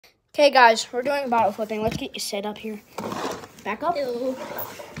Okay, guys, we're doing bottle flipping. Let's get you set up here. Back up. Ew.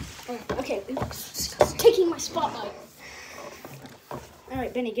 Okay, taking my spotlight. All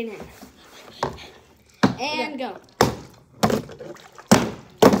right, Benny, get in. And go.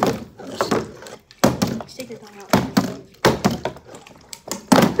 Stick your thumb out.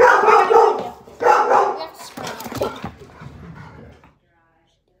 We have to spread out.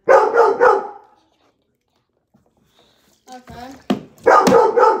 Okay.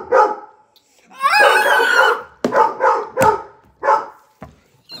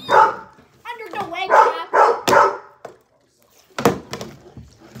 Under the leg cap.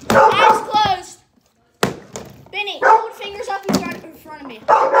 Eyes closed. Benny, hold fingers up in front of me.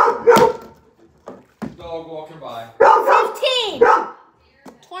 Dog walking by. 15.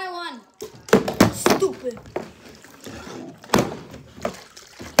 21. Stupid.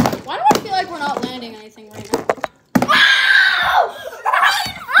 Why do I feel like we're not landing anything right now? Oh! Oh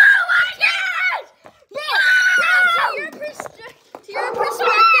my gosh! To your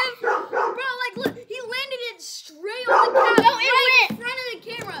perspective, bro, like look, he landed it straight on the cap. No, it right went. in front of the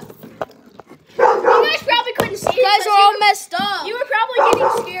camera. You guys probably couldn't see it. You guys are all messed up. You were probably getting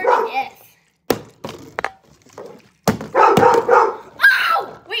scared to death. Oh!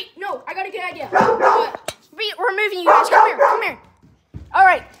 Wait, no, I got a good idea. What? We're moving you guys. Come here, come here. All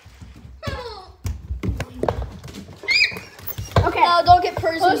right. Okay. No, don't get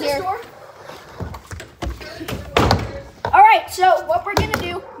Persian Close this here. door. All right, so what we're gonna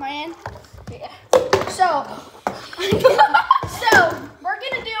do, man. Yeah. So we're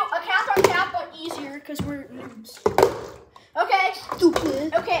gonna do a cap on cap, but easier because we're noobs. Okay.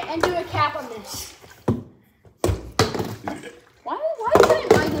 Stupid. Okay, and do a cap on this. Why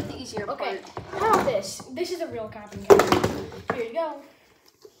couldn't I get the easier part? Okay. How about this? This is a real cap and cap. Here you go.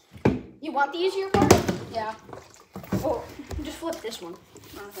 You want the easier part? Yeah. Or just flip this one.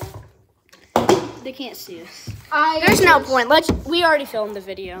 Okay. They can't see us. I There's no point. We already filmed the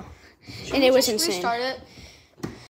video, and it was insane. Restart it.